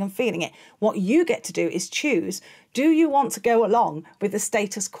thinking and feeling it. What you get to do is choose, do you want to go along with the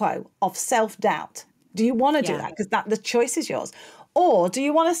status quo of self-doubt? Do you want to do that? Because the choice is yours. Or do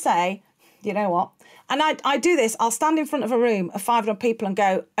you want to say, you know what? And I do this. I'll stand in front of a room of 500 people and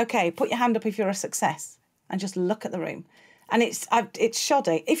go, okay, put your hand up if you're a success and just look at the room. And it's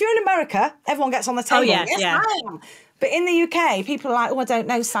shoddy. If you're in America, everyone gets on the table. Oh, yes, I am. But in the UK, people are like, oh, I don't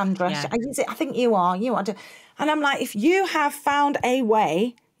know, Sandra. Yeah. I think you are. And I'm like, if you have found a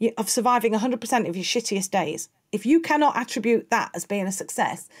way of surviving 100% of your shittiest days, if you cannot attribute that as being a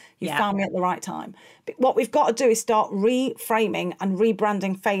success, you found me at the right time. But what we've got to do is start reframing and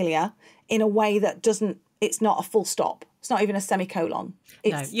rebranding failure in a way that it's not a full stop. It's not even a semicolon.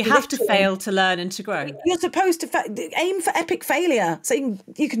 No, you have to fail to learn and to grow. You're supposed to aim for epic failure so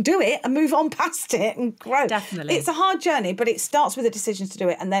you can do it and move on past it and grow. Definitely. It's a hard journey, but it starts with a decision to do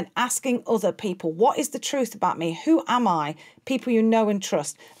it and then asking other people, what is the truth about me? Who am I? People you know and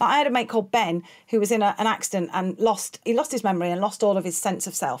trust. Like I had a mate called Ben who was in an accident and lost his memory and lost all of his sense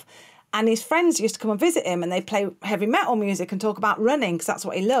of self. And his friends used to come and visit him and they'd play heavy metal music and talk about running because that's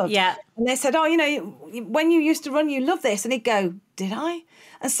what he loved. Yeah. And they said, oh, you know, when you used to run, you loved this. And he'd go, did I?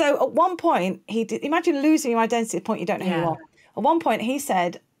 And so at one point, imagine losing your identity at the point you don't know who you are. At one point, he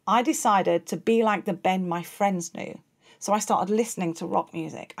said, I decided to be like the Ben my friends knew. So I started listening to rock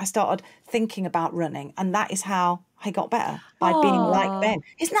music. I started thinking about running. And that is how I got better, by being like Ben.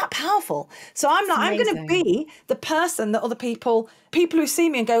 Isn't that powerful? So I'm like, I'm going to be the person that other people who see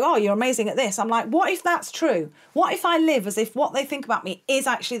me and go, oh, you're amazing at this. I'm like, what if that's true? What if I live as if what they think about me is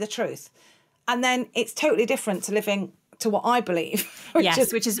actually the truth? And then it's totally different to living to what I believe.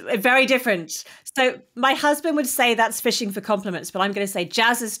 Which is very different. So my husband would say that's fishing for compliments, but I'm going to say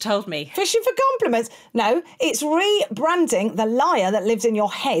Jaz has told me. Fishing for compliments? No, it's rebranding the liar that lives in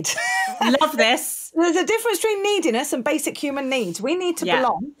your head. Love this. There's a difference between neediness and basic human needs. We need to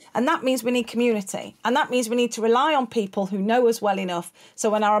belong, and that means we need community. And that means we need to rely on people who know us well enough.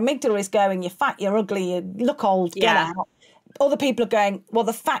 So when our amygdala is going, you're fat, you're ugly, you look old, get out. Other people are going, well,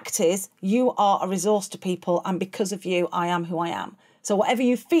 the fact is you are a resource to people and because of you, I am who I am. So whatever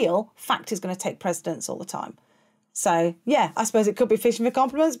you feel, fact is going to take precedence all the time. So, yeah, I suppose it could be fishing for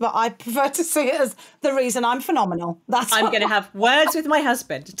compliments, but I prefer to see it as the reason I'm phenomenal. I'm going to have words with my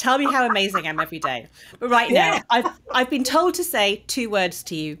husband to tell me how amazing I am every day. But right now, I've been told to say 2 words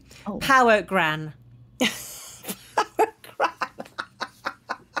to you. Power gran.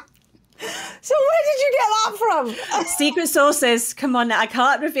 So where did you get that from? Secret sources. Come on now. I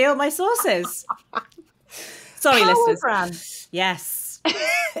can't reveal my sources. Sorry, listeners. Gran. Yes.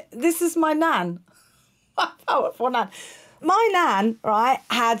 This is my nan. Powerful nan. My nan, right,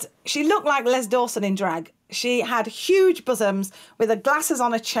 she looked like Les Dawson in drag. She had huge bosoms with her glasses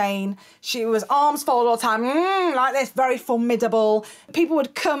on a chain. She was arms folded all the time, like this, very formidable. People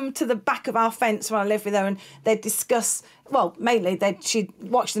would come to the back of our fence when I lived with her and they'd discuss, well, mainly she'd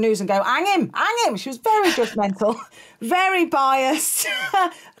watch the news and go, hang him. She was very judgmental, very biased,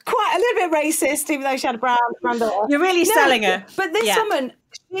 quite a little bit racist, even though she had a brown granddaughter. You're really selling her. But this woman,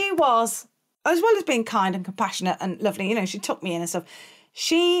 she was, as well as being kind and compassionate and lovely, you know, she took me in and stuff.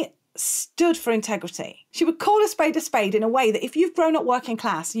 She stood for integrity. She would call a spade in a way that if you've grown up working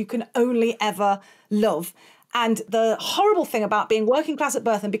class, you can only ever love. And the horrible thing about being working class at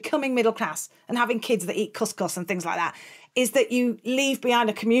birth and becoming middle class and having kids that eat couscous and things like that is that you leave behind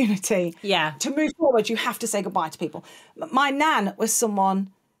a community. Yeah. To move forward, you have to say goodbye to people. My nan was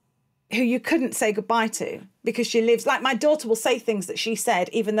someone who you couldn't say goodbye to because she lives, like my daughter will say things that she said,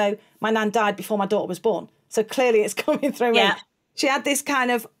 even though my nan died before my daughter was born. So clearly it's coming through me. She had this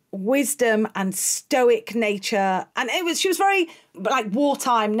kind of wisdom and stoic nature, and she was very like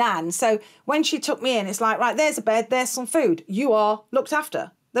wartime nan. So when she took me in, it's like, right, there's a bed, there's some food, you are looked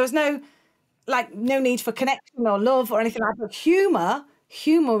after. There was no need for connection or love or anything like that.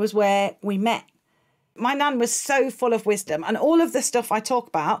 Humor was where we met. My nan was so full of wisdom, and all of the stuff I talk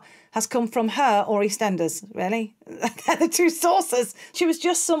about has come from her or EastEnders, really. They're the two sources. She was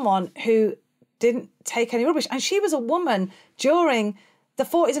just someone who didn't take any rubbish, and she was a woman during the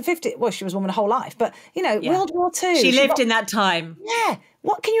 40s and 50s. Well, she was a woman her whole life, but, World War II. She lived in that time. Yeah.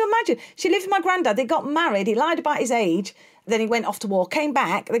 What can you imagine? She lived with my granddad. They got married. He lied about his age. Then he went off to war, came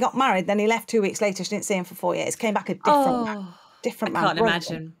back. They got married. Then he left 2 weeks later. She didn't see him for 4 years. Came back a different man. I can't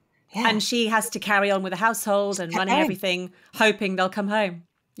imagine. Yeah. And she has to carry on with the household and running everything, hoping they'll come home.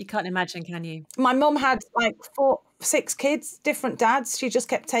 You can't imagine, can you? My mum had like 6 kids, different dads. She just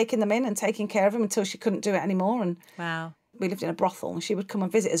kept taking them in and taking care of them until she couldn't do it anymore. And wow. We lived in a brothel, and she would come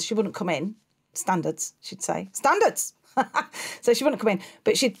and visit us. She wouldn't come in. Standards, she'd say. Standards! So she wouldn't come in.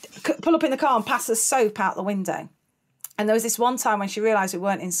 But she'd pull up in the car and pass us soap out the window. And there was this one time when she realised we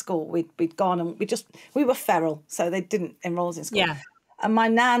weren't in school. We'd gone and we were feral, so they didn't enrol us in school. Yeah. And my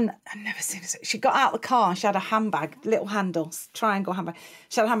nan, I've never seen her. She got out of the car and she had a handbag, little handles, triangle handbag.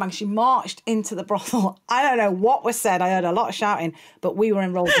 She had a handbag. She marched into the brothel. I don't know what was said. I heard a lot of shouting, but we were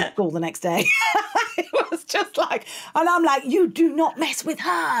enrolled in school the next day. It was just like, and I'm like, you do not mess with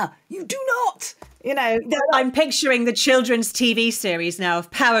her. You do not. I'm picturing the children's TV series now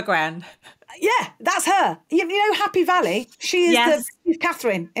of Power Gran. Yeah, that's her. You know Happy Valley? She is she's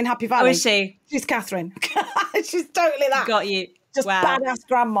Catherine in Happy Valley. Oh, is she? She's Catherine. She's totally that. Got you. Just badass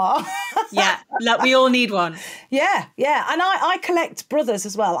grandma. Yeah, look, we all need one. Yeah. And I collect brothers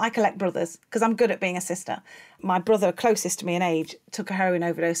as well. I collect brothers because I'm good at being a sister. My brother, closest to me in age, took a heroin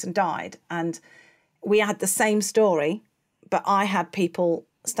overdose and died. And we had the same story, but I had people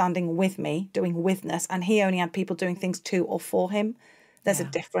standing with me doing witness, and he only had people doing things to or for him. There's a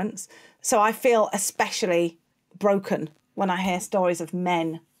difference. So I feel especially broken when I hear stories of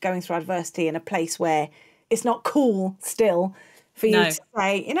men going through adversity in a place where it's not cool still for you to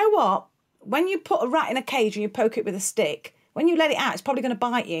say, you know what, when you put a rat in a cage and you poke it with a stick, when you let it out, it's probably going to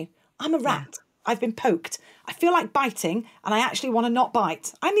bite you. I'm a rat. Yeah. I've been poked. I feel like biting and I actually want to not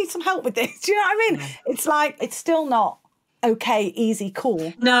bite. I need some help with this. Do you know what I mean? Yeah. It's like, it's still not okay, easy,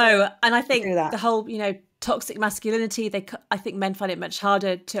 cool. No. And I think the whole, toxic masculinity, I think men find it much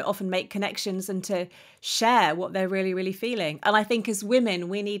harder to often make connections and to share what they're really, really feeling. And I think as women,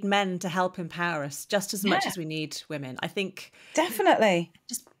 we need men to help empower us just as much as we need women. I think definitely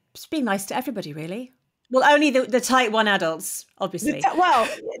just be nice to everybody, really. Well, only the type 1 adults, obviously. No,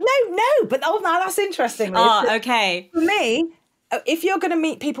 but now that's interesting. Okay. For me, if you're going to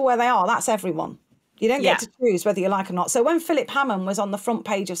meet people where they are, that's everyone. You don't get to choose whether you like or not. So when Philip Hammond was on the front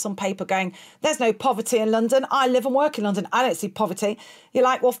page of some paper going, there's no poverty in London, I live and work in London, I don't see poverty. You're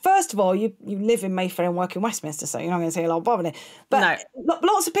like, well, first of all, you live in Mayfair and work in Westminster, so you're not going to see a lot of poverty. But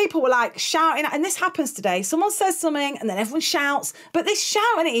lots of people were like shouting, and this happens today. Someone says something and then everyone shouts, but this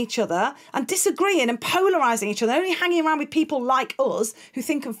shouting at each other and disagreeing and polarising each other, only hanging around with people like us who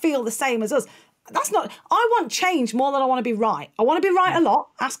think and feel the same as us. That's not, I want change more than I want to be right. I want to be right a lot,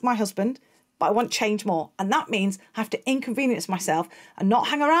 ask my husband. But I want change more. And that means I have to inconvenience myself and not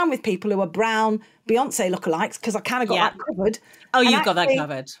hang around with people who are brown Beyonce lookalikes, because I kind of got that covered. Oh, you've got that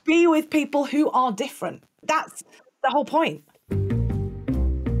covered. Be with people who are different. That's the whole point.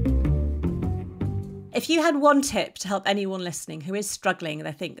 If you had one tip to help anyone listening who is struggling,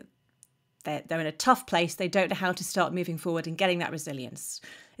 they think they're in a tough place, they don't know how to start moving forward and getting that resilience,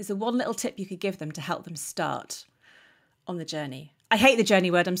 is there one little tip you could give them to help them start on the journey? I hate the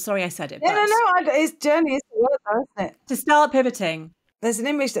journey word. I'm sorry I said it. No, it's journey is the word though, isn't it? To start pivoting. There's an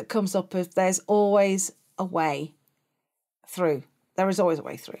image that comes up of there's always a way through. There is always a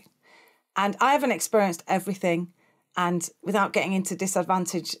way through. And I haven't experienced everything. And without getting into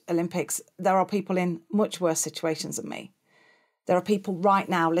disadvantage Olympics, there are people in much worse situations than me. There are people right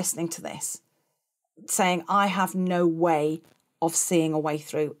now listening to this saying, I have no way of seeing a way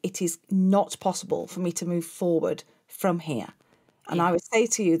through. It is not possible for me to move forward from here. And I would say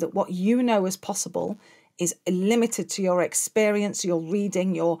to you that what you know is possible is limited to your experience, your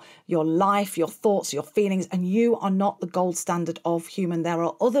reading, your life, your thoughts, your feelings, and you are not the gold standard of human. There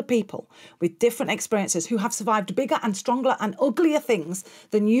are other people with different experiences who have survived bigger and stronger and uglier things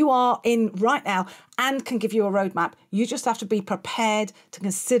than you are in right now and can give you a roadmap. You just have to be prepared to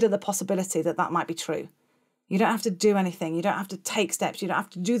consider the possibility that that might be true. You don't have to do anything. You don't have to take steps. You don't have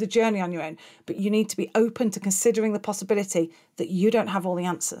to do the journey on your own. But you need to be open to considering the possibility that you don't have all the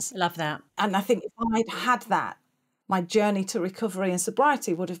answers. Love that. And I think if I'd had that, my journey to recovery and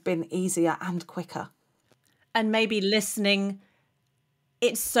sobriety would have been easier and quicker. And maybe listening,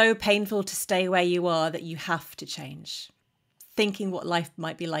 it's so painful to stay where you are that you have to change. Thinking what life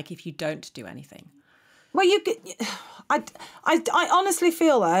might be like if you don't do anything. Well, I honestly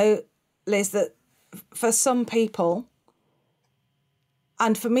feel, though, Liz, that for some people,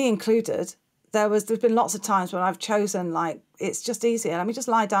 and for me included, there's been lots of times when I've chosen, like, it's just easier. Let me just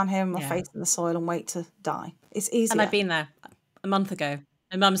lie down here with my face in the soil and wait to die. It's easier. And I've been there a month ago.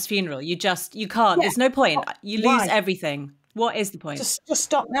 My mum's funeral. You can't. Yeah. There's no point. You lose everything. What is the point? Just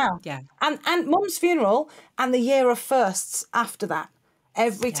stop now. Yeah. And mum's funeral and the year of firsts after that.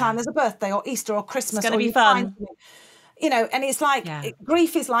 Every time there's a birthday or Easter or Christmas. It's going to be fun. You know, and it's like,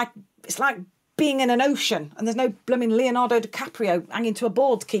 grief is like, it's like being in an ocean and there's no blooming Leonardo DiCaprio hanging to a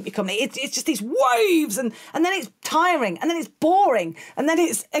board to keep you company. It's just these waves and then it's tiring and then it's boring and then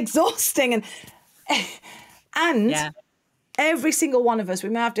it's exhausting and every single one of us, we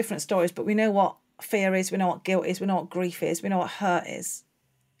may have different stories, but we know what fear is, we know what guilt is, we know what grief is, we know what hurt is.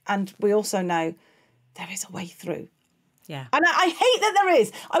 And we also know there is a way through. Yeah. And I hate that there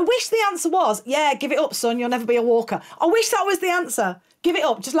is. I wish the answer was, give it up, son, you'll never be a walker. I wish that was the answer. Give it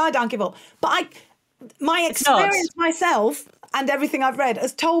up, just lie down, give up. But my experience myself and everything I've read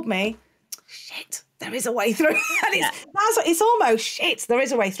has told me, shit, there is a way through. And it's almost shit, there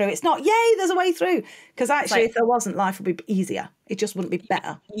is a way through. It's not, yay, there's a way through. Because actually, if there wasn't, life would be easier. It just wouldn't be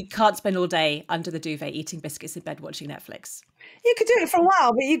better. You can't spend all day under the duvet eating biscuits in bed watching Netflix. You could do it for a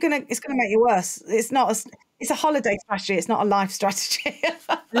while, but it's gonna make you worse. It's a holiday strategy. It's not a life strategy.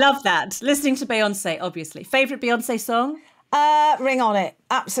 Love that. Listening to Beyonce, obviously. Favourite Beyonce song? Ring on It.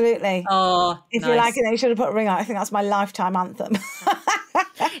 Absolutely. Oh, if you like it, then you should have put a ring on it. I think that's my lifetime anthem.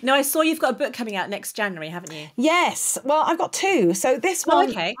 No, I saw you've got a book coming out next January, haven't you? Yes. Well, I've got two. So this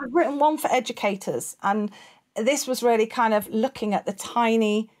one, I've written one for educators. And this was really kind of looking at the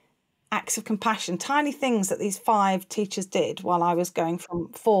tiny acts of compassion, tiny things that these 5 teachers did while I was going from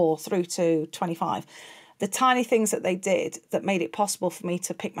 4 through to 25. The tiny things that they did that made it possible for me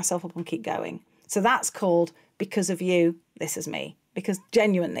to pick myself up and keep going. So that's called Because of You, This Is Me. Because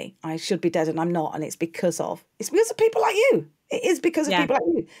genuinely, I should be dead and I'm not. And it's because of people like you. It is because of people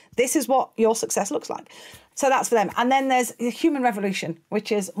like you. This is what your success looks like. So that's for them. And then there's the Human Revolution,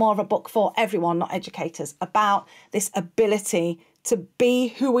 which is more of a book for everyone, not educators, about this ability to be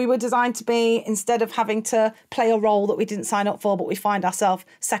who we were designed to be instead of having to play a role that we didn't sign up for, but we find ourselves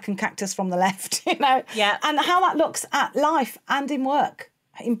second cactus from the left, you know? Yeah. And how that looks at life and in work,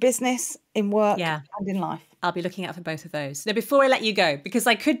 in business, in work and in life. I'll be looking out for both of those. Now, before I let you go, because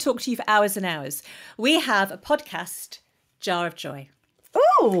I could talk to you for hours and hours, we have a podcast, Jar of Joy.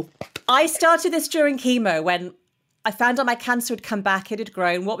 Ooh! I started this during chemo when I found out my cancer had come back, it had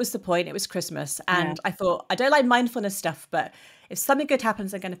grown. What was the point? It was Christmas. And I thought, I don't like mindfulness stuff, but if something good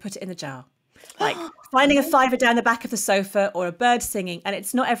happens, I'm going to put it in the jar. Like finding a fiver down the back of the sofa or a bird singing. And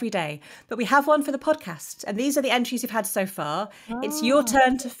it's not every day, but we have one for the podcast. And these are the entries you've had so far. It's your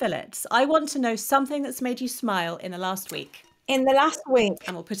turn to fill it. I want to know something that's made you smile in the last week. In the last week.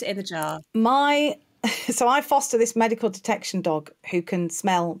 And we'll put it in the jar. So I foster this medical detection dog who can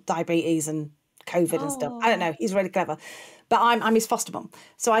smell diabetes and COVID and stuff. I don't know. He's really clever. But I'm his foster mum.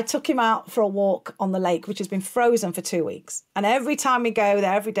 So I took him out for a walk on the lake, which has been frozen for 2 weeks. And every time we go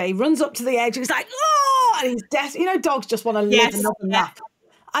there, every day, he runs up to the edge. He's like, oh, and he's desperate. You know, dogs just want to live and not nap.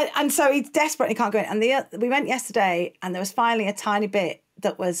 And so he's desperate and he can't go in. And we went yesterday and there was finally a tiny bit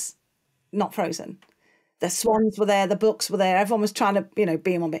that was not frozen. The swans were there, the books were there. Everyone was trying to, be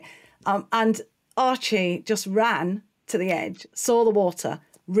in one bit. And Archie just ran to the edge, saw the water,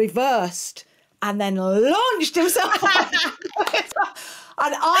 reversed, and then launched himself.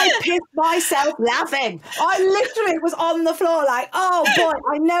 And I pissed myself laughing. I literally was on the floor like, oh boy,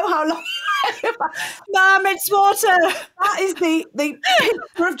 I know how long. Mum, it's water. That is the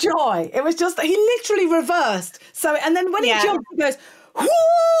picture of joy. It was just that he literally reversed. So, and then when he jumped, he goes, whoo!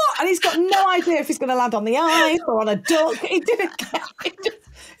 And he's got no idea if he's going to land on the ice or on a duck. He didn't care. He just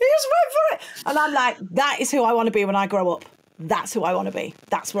went for it. And I'm like, that is who I want to be when I grow up. That's who I want to be.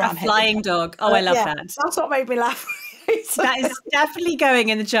 That's where I'm heading. A flying dog. Oh, I love that. That's what made me laugh. That is definitely going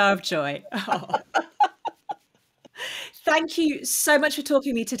in the jar of joy. Oh. Thank you so much for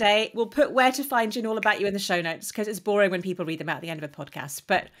talking to me today. We'll put where to find you and all about you in the show notes because it's boring when people read them out at the end of a podcast.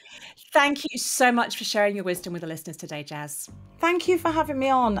 But thank you so much for sharing your wisdom with the listeners today, Jaz. Thank you for having me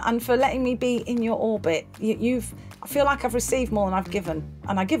on and for letting me be in your orbit. I feel like I've received more than I've given.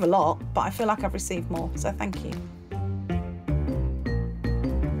 And I give a lot, but I feel like I've received more. So thank you.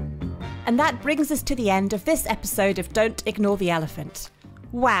 And that brings us to the end of this episode of Don't Ignore the Elephant.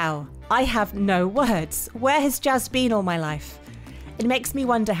 Wow, I have no words. Where has Jaz been all my life? It makes me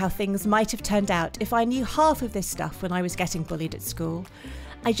wonder how things might have turned out if I knew half of this stuff when I was getting bullied at school.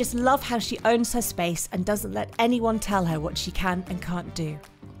 I just love how she owns her space and doesn't let anyone tell her what she can and can't do.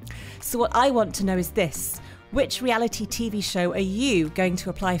 So what I want to know is this: which reality TV show are you going to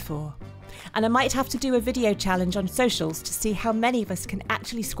apply for? And I might have to do a video challenge on socials to see how many of us can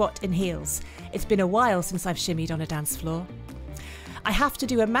actually squat in heels. It's been a while since I've shimmied on a dance floor. I have to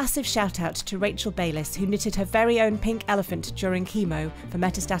do a massive shout out to Rachel Bayliss, who knitted her very own pink elephant during chemo for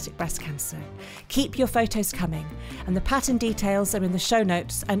metastatic breast cancer. Keep your photos coming, and the pattern details are in the show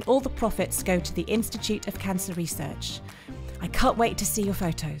notes, and all the profits go to the Institute of Cancer Research. I can't wait to see your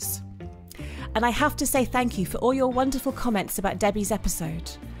photos. And I have to say thank you for all your wonderful comments about Debbie's episode.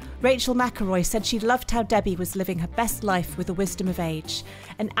 Rachel McElroy said she loved how Debbie was living her best life with the wisdom of age.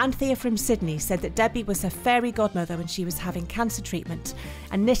 And Anthea from Sydney said that Debbie was her fairy godmother when she was having cancer treatment,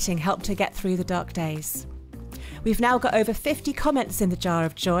 and knitting helped her get through the dark days. We've now got over 50 comments in the jar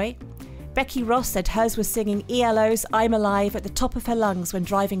of joy. Becky Ross said hers was singing ELO's I'm Alive at the top of her lungs when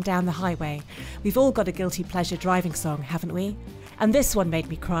driving down the highway. We've all got a guilty pleasure driving song, haven't we? And this one made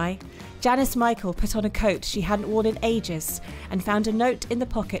me cry. Janice Michael put on a coat she hadn't worn in ages and found a note in the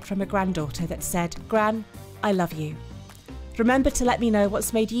pocket from her granddaughter that said, "Gran, I love you. Remember to let me know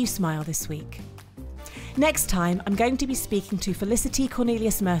what's made you smile this week." Next time, I'm going to be speaking to Felicity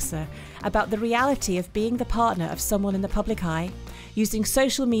Cornelius Mercer about the reality of being the partner of someone in the public eye, using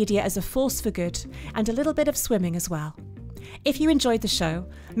social media as a force for good, and a little bit of swimming as well. If you enjoyed the show,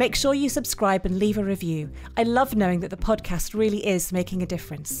 make sure you subscribe and leave a review. I love knowing that the podcast really is making a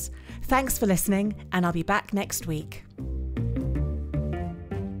difference. Thanks for listening, and I'll be back next week.